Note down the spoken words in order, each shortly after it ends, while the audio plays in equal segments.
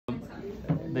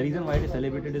The reason why it is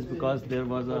celebrated is because there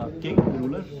was a king,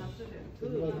 ruler.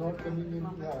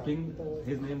 King,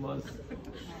 his name was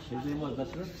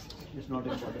Dashrath. It's not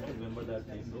important to remember that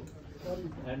name though.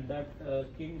 And that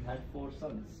king had 4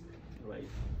 sons, right?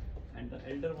 And the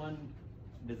elder one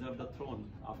deserved the throne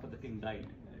after the king died.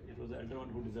 It was the elder one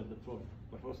who deserved the throne.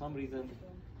 But for some reason,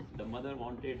 the mother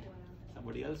wanted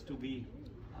somebody else to be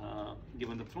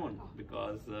given the throne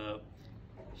because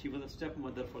she was a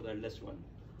stepmother for the eldest one.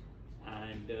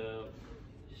 And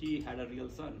she had a real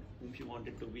son whom she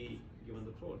wanted to be given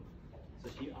the throne. So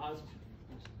she asked,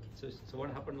 so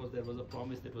what happened was there was a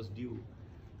promise that was due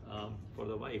for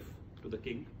the wife to the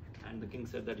king, and the king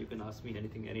said that you can ask me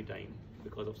anything anytime.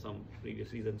 Because of some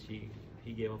previous reason,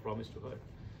 he gave a promise to her.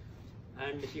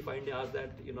 And she finally asked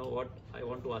that, you know what, I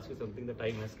want to ask you something, the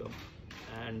time has come.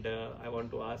 And I want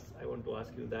to ask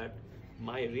you that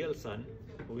my real son,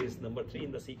 who is number 3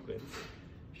 in the sequence,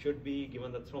 should be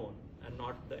given the throne and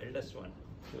not the eldest one,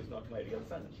 who is not my real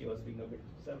son. She was being a bit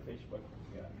selfish, but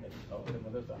yeah, that is how the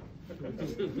mother son.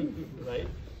 Right?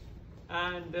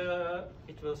 And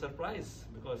it was a surprise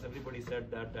because everybody said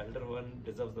that the elder one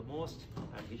deserves the most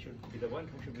and he should be the one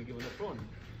who should be given the throne.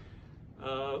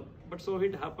 But so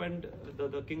it happened,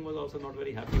 the king was also not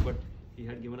very happy, but he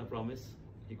had given a promise.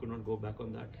 He could not go back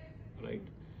on that, right?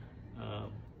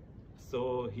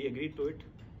 So he agreed to it,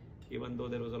 even though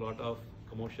there was a lot of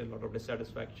commotion, a lot of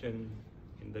dissatisfaction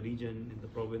in the region, in the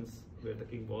province where the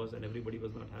king was, and everybody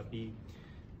was not happy.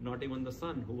 Not even the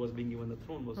son who was being given the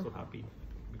throne was so happy,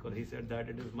 because he said that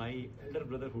it is my elder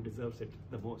brother who deserves it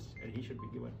the most and he should be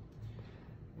given.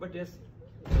 But yes,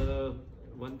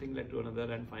 one thing led to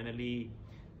another, and finally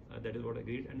that is what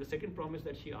agreed. And the second promise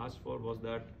that she asked for was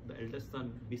that the eldest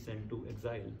son be sent to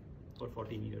exile for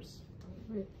 14 years.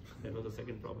 That was the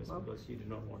second promise, because she did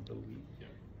not want to be,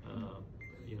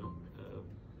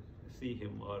 see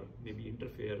him or maybe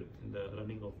interfere in the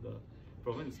running of the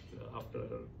province after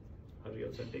her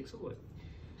real son takes over.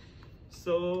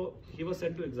 So he was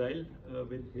sent to exile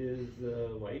with his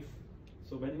wife.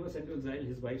 So when he was sent to exile,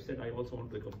 his wife said, I also want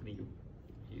to accompany you.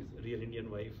 He's a real Indian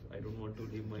wife. I don't want to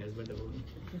leave my husband alone.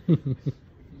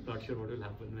 Not sure what will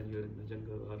happen when you're in the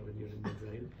jungle or when you're in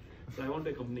exile. So I want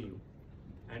to accompany you.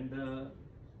 And the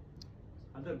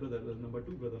other brother, the number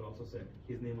 2 brother, also said,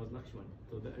 his name was Lakshman.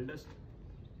 So the eldest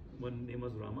one name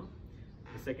was Rama,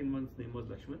 the second one's name was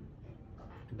Lakshman,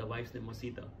 and the wife's name was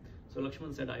Sita. So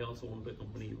Lakshman said, I also want to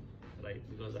accompany you, right?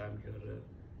 Because I am your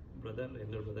brother,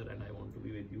 younger brother, and I want to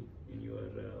be with you in your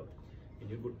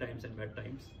good times and bad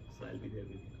times. So I'll be there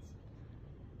with you.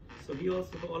 So he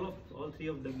also, all 3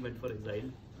 of them went for exile.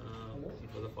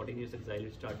 It was a 14 years exile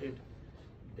which started.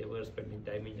 They were spending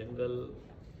time in jungle,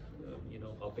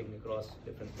 hopping across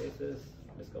different places,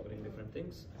 discovering different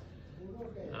things.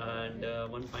 And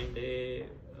one fine day,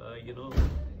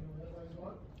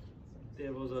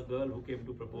 there was a girl who came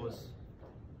to propose,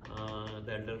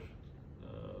 the elder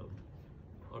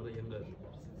or the younger,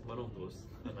 one of those,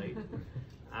 right?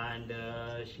 And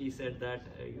she said that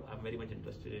I'm very much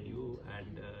interested in you,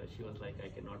 and she was like, I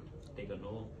cannot take a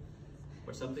no.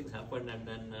 But some things happened, and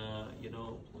then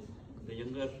the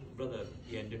younger brother,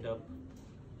 he ended up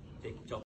chopping